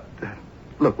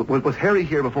 Look, was Harry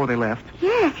here before they left?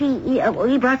 Yes,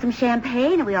 he brought some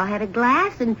champagne, and we all had a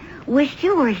glass and wished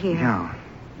you were here. Yeah.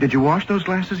 Did you wash those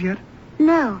glasses yet?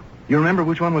 No. You remember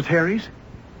which one was Harry's?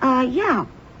 Yeah.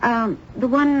 The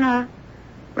one,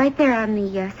 right there on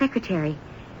the secretary.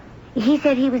 He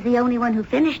said he was the only one who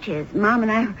finished his. Mom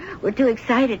and I were too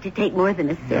excited to take more than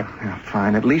a sip. Yeah,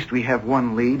 fine. At least we have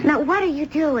one lead. Now, what are you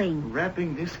doing?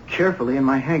 Wrapping this carefully in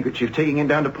my handkerchief, taking it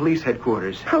down to police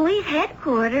headquarters. Police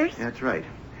headquarters? That's right.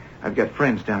 I've got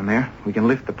friends down there. We can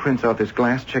lift the prints off this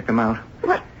glass, check them out.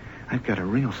 What? I've got a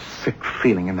real sick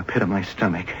feeling in the pit of my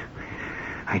stomach.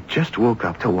 I just woke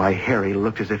up to why Harry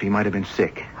looked as if he might have been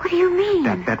sick. What do you mean?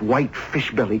 That white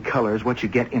fish belly color is what you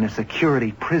get in a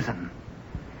security prison.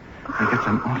 I get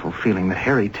some awful feeling that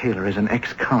Harry Taylor is an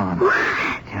ex-con. What?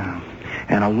 Yeah.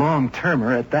 And a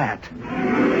long-termer at that.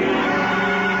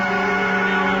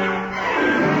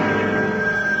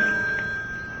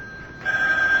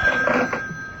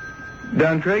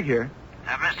 Don Craig here.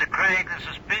 Mr. Craig, this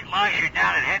is Pete Leisure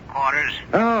down at headquarters.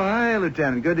 Oh, hi,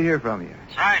 Lieutenant. Good to hear from you.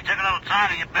 Sorry it took a little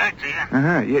time to get back to you.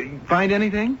 Uh-huh. You find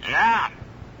anything? Yeah.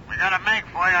 We got a make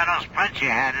for you on those prints you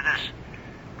handed us.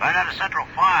 Right out of Central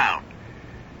File.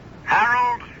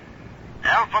 Harold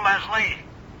Alpha Leslie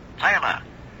Taylor.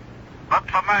 Booked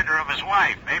for murder of his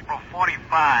wife, April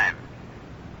 45.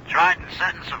 Tried and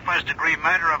sentenced for first-degree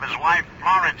murder of his wife,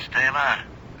 Florence Taylor,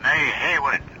 née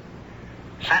Hayward.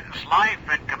 Sentenced life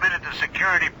and committed to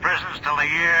security prisons till the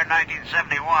year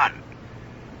 1971.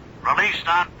 Released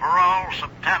on parole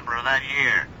September of that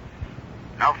year.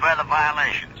 No further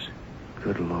violations.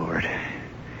 Good Lord.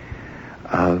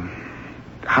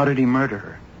 How did he murder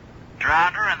her?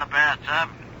 Drowned her in the bathtub.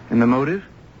 And the motive?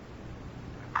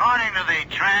 According to the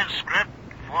transcript,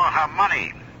 for her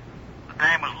money. The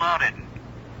dame was loaded.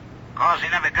 Of course, he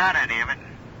never got any of it.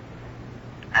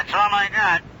 That's all I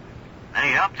got.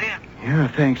 Any help to you? Yeah,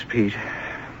 thanks, Pete.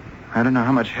 I don't know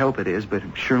how much help it is, but it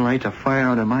sure lights a fire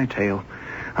under my tail.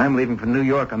 I'm leaving for New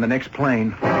York on the next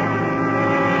plane.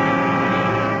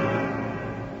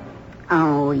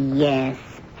 Oh, yes.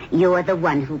 You're the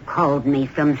one who called me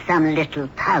from some little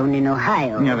town in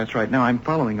Ohio. Yeah, that's right. Now, I'm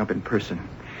following up in person.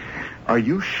 Are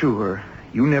you sure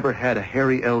you never had a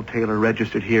Harry L. Taylor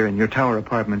registered here in your tower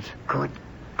apartments? Good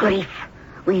grief.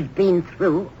 We've been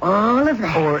through all of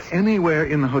that. Or anywhere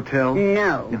in the hotel?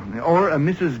 No. Or a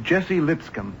Mrs. Jessie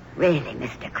Lipscomb? Really,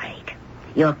 Mr. Craig,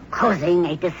 you're causing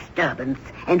a disturbance,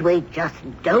 and we just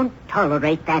don't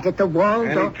tolerate that at the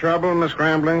Waldorf. Any trouble, Miss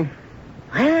Grambling?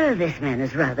 Well, this man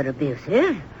is rather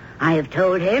abusive. I have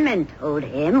told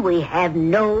him we have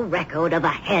no record of a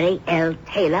Harry L.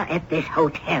 Taylor at this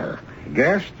hotel.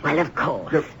 Guest? Well, of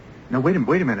course. Now, wait a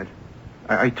minute.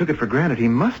 I took it for granted he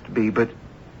must be, but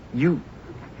you...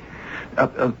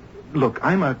 look,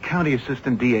 I'm a county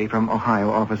assistant DA from Ohio,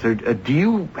 officer. Do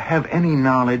you have any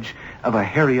knowledge of a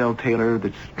Harry L. Taylor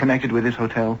that's connected with this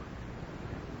hotel?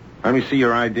 Let me see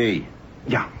your ID.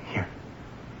 Yeah, here.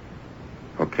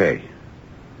 Okay.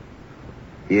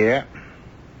 Yeah.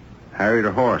 Harry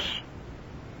the horse.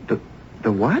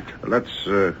 The what? Let's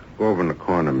go over in the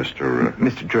corner, Mr.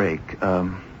 Mr. Drake.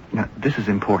 Now, this is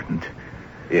important.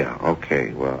 Yeah,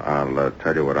 okay. Well, I'll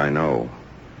tell you what I know.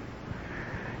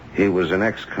 He was an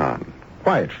ex-con.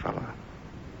 Quiet fella.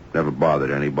 Never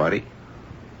bothered anybody.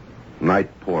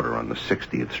 Night porter on the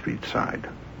 60th Street side.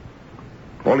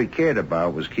 All he cared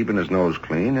about was keeping his nose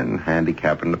clean and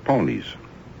handicapping the ponies.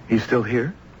 He's still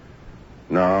here?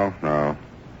 No.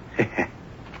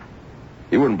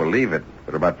 You wouldn't believe it,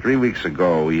 but about 3 weeks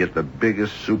ago, he hit the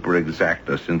biggest super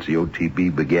exacta since the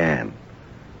OTB began.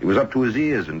 He was up to his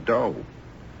ears in dough.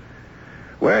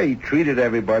 Well, he treated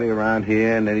everybody around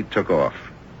here, and then he took off.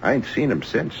 I ain't seen him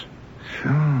since. So,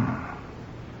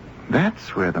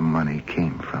 that's where the money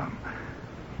came from.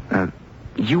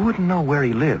 You wouldn't know where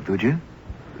he lived, would you?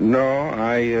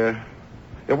 No,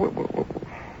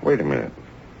 wait a minute.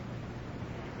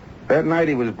 That night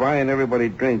he was buying everybody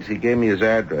drinks. He gave me his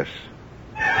address.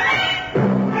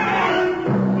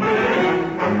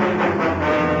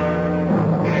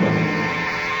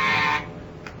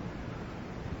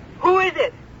 Who is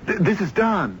it? This is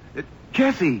Don.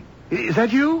 Jessie, is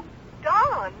that you?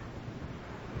 Don?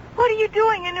 What are you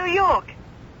doing in New York?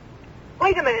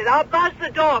 Wait a minute, I'll buzz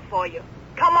the door for you.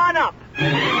 Come on up.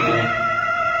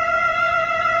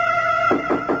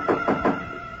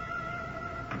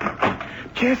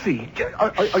 Jessie,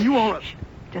 are you all... Shh.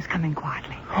 Just come in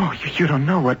quietly. Oh, you don't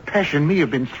know what Pesh and me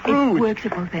have been through. It works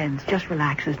at both ends. Just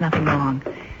relax. There's nothing wrong.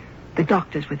 The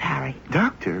doctor's with Harry.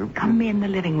 Doctor? Come in the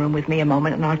living room with me a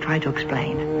moment, and I'll try to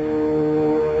explain.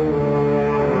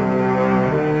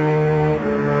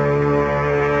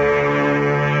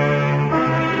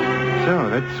 So,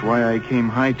 that's why I came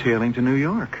hightailing to New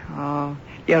York. Oh,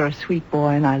 you're a sweet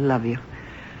boy, and I love you.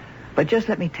 But just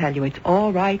let me tell you, it's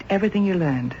all right, everything you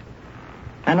learned.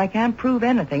 And I can't prove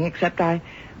anything except I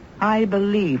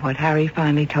believe what Harry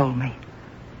finally told me.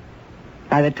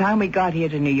 By the time we got here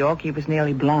to New York, he was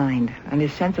nearly blind, and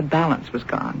his sense of balance was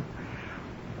gone.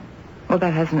 Well,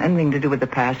 that hasn't anything to do with the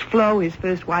past. Flo, his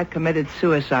first wife, committed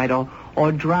suicide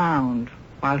or drowned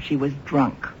while she was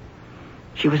drunk.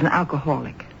 She was an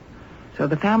alcoholic. So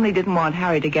the family didn't want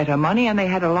Harry to get her money, and they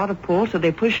had a lot of pull, so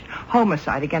they pushed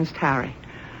homicide against Harry.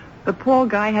 The poor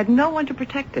guy had no one to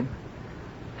protect him.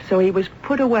 So he was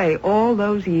put away all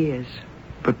those years.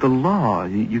 But the law,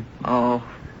 you... Oh,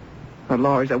 the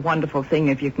law is a wonderful thing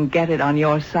if you can get it on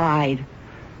your side.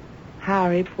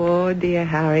 Harry, poor dear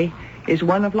Harry, is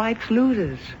one of life's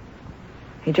losers.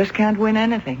 He just can't win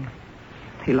anything.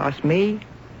 He lost me,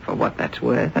 for what that's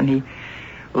worth, and he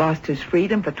lost his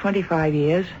freedom for 25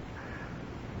 years.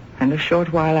 And a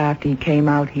short while after he came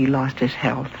out, he lost his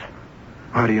health.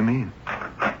 How do you mean?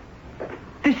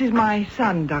 This is my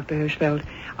son, Dr. Hirschfeld.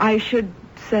 I should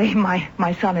say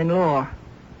my son-in-law.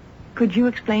 Could you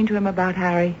explain to him about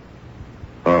Harry?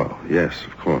 Oh, yes,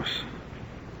 of course.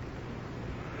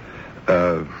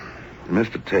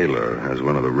 Mr. Taylor has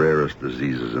one of the rarest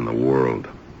diseases in the world.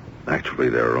 Actually,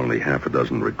 there are only half a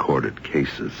dozen recorded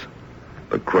cases.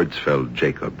 The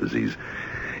Creutzfeldt-Jakob disease.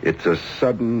 It's a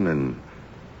sudden and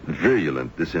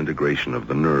virulent disintegration of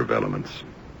the nerve elements.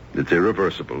 It's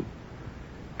irreversible,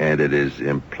 and it is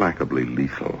implacably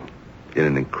lethal in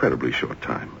an incredibly short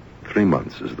time. 3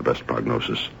 months is the best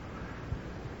prognosis.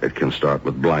 It can start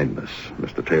with blindness.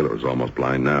 Mr. Taylor is almost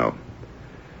blind now.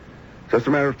 Just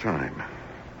a matter of time.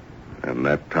 And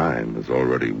that time is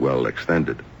already well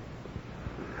extended.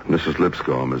 Mrs.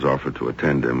 Lipscomb has offered to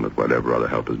attend him with whatever other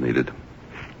help is needed.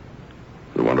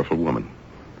 She's a wonderful woman.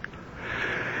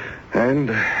 And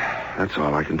that's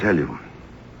all I can tell you.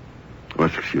 You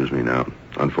must excuse me now.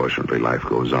 Unfortunately, life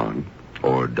goes on.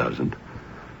 Or doesn't.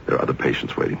 There are other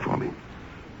patients waiting for me.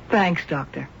 Thanks,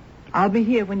 Doctor. I'll be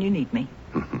here when you need me.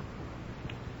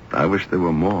 I wish there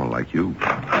were more like you.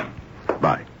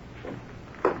 Bye.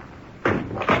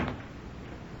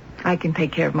 I can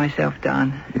take care of myself,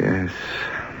 Don. Yes.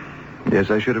 Yes,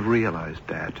 I should have realized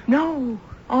that. No.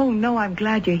 Oh, no, I'm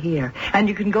glad you're here. And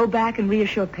you can go back and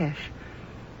reassure Pesh.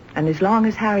 And as long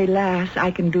as Harry lasts,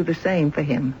 I can do the same for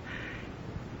him.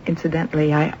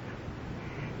 Incidentally, I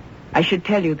should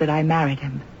tell you that I married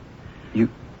him. You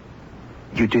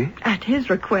did? At his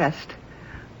request.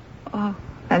 Oh,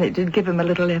 and it did give him a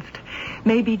little lift.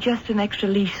 Maybe just an extra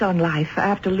lease on life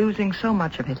after losing so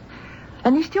much of it.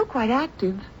 And he's still quite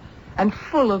active and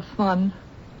full of fun.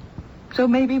 So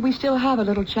maybe we still have a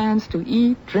little chance to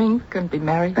eat, drink, and be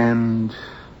merry. And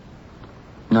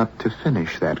not to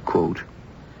finish that quote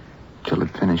till it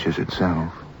finishes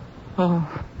itself.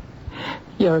 Oh,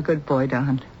 you're a good boy,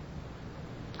 Don.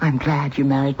 I'm glad you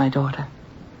married my daughter.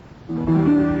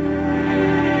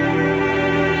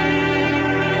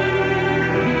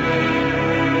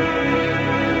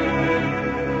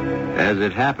 As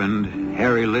it happened,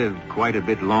 Harry lived quite a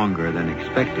bit longer than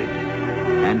expected.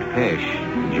 And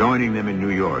Pesh, joining them in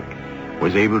New York,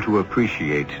 was able to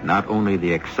appreciate not only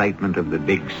the excitement of the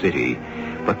big city,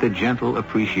 but the gentle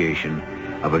appreciation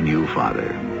of a new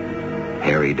father.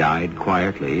 Harry died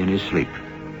quietly in his sleep,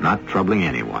 not troubling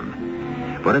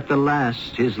anyone. But at the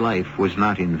last, his life was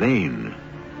not in vain,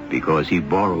 because he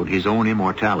borrowed his own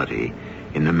immortality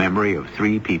in the memory of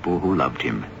 3 people who loved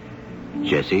him.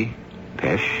 Jessie,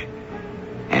 Pesh,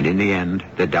 and in the end,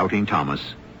 the doubting Thomas,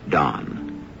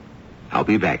 Don. I'll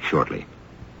be back shortly.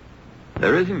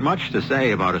 There isn't much to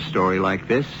say about a story like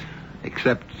this,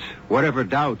 except whatever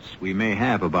doubts we may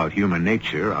have about human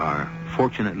nature are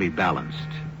fortunately balanced,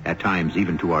 at times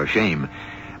even to our shame,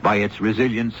 by its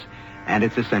resilience and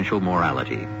its essential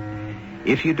morality.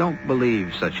 If you don't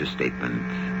believe such a statement,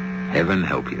 heaven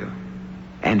help you.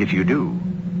 And if you do,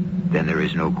 then there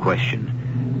is no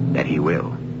question that he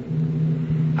will.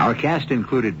 Our cast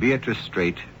included Beatrice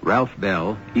Straight, Ralph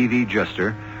Bell, Evie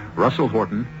Juster, Russell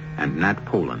Horton, and Nat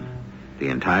Polan. The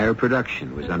entire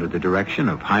production was under the direction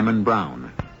of Hyman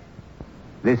Brown.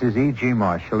 This is E.G.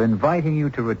 Marshall inviting you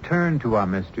to return to our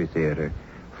Mystery Theater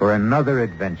for another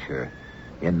adventure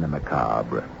in the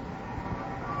macabre.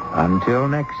 Until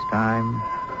next time,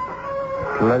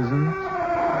 pleasant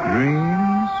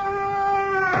dreams.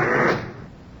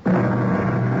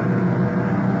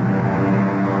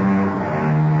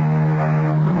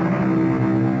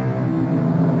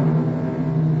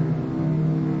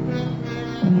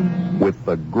 With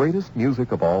the greatest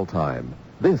music of all time,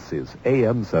 this is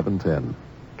AM 710,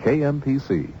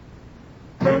 KMPC.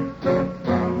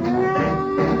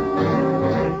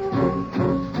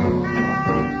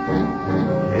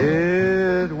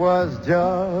 It was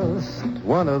just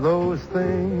one of those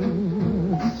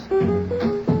things.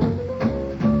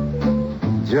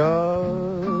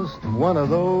 Just one of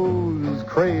those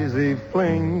crazy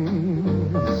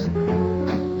flings.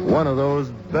 One of those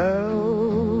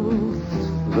bells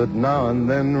that now and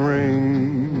then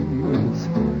rings.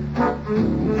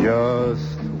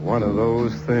 Just one of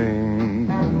those things.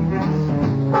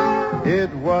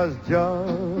 It was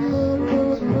just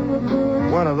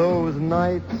one of those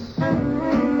nights.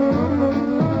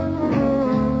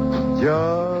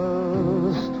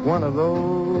 Just one of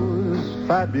those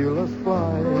fabulous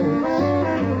flights.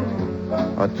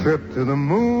 A trip to the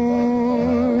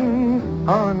moon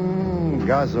on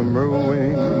gossamer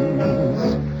wings.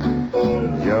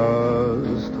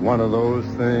 Just one of those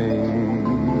things.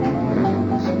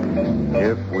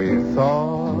 If we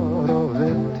thought of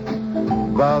it,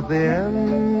 about the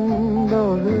end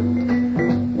of it,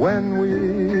 when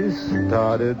we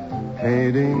started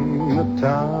painting the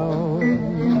town,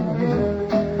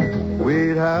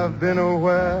 we'd have been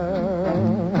aware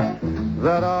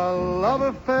that our love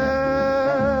affair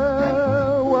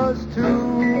was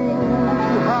too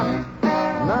hot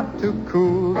not to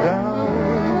cool down.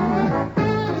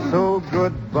 So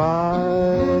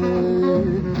goodbye,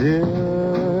 dear,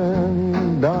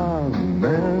 and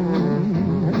amen.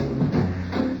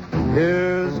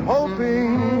 Here's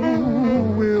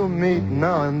hoping we'll meet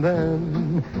now and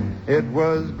then. It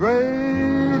was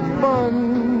great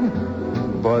fun,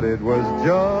 but it was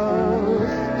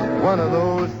just one of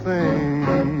those things.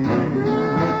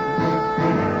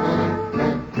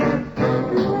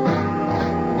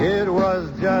 It was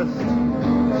just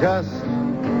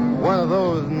one of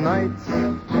those nights.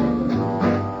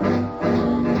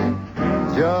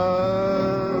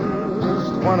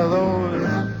 Just one of those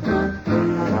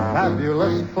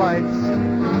fabulous flights.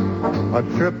 A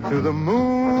trip to the moon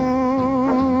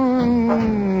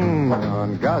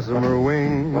on gossamer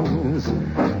wings.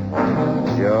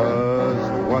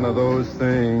 Just one of those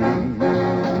things.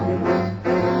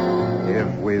 If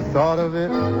we thought of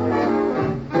it,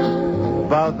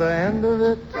 about the end of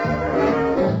it,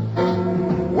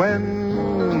 when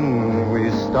we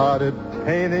started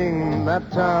painting that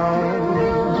town,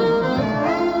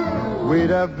 we'd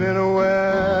have been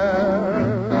aware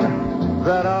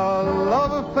that our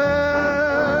love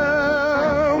affair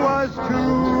was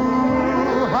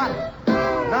too hot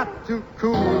not to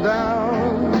cool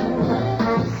down.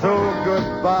 So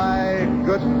goodbye,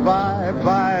 goodbye,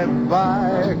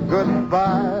 bye-bye,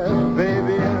 goodbye,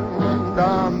 baby, and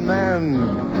amen.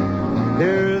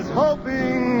 Here's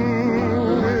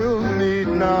hoping we'll meet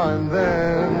now and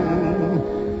then.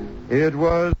 It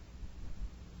was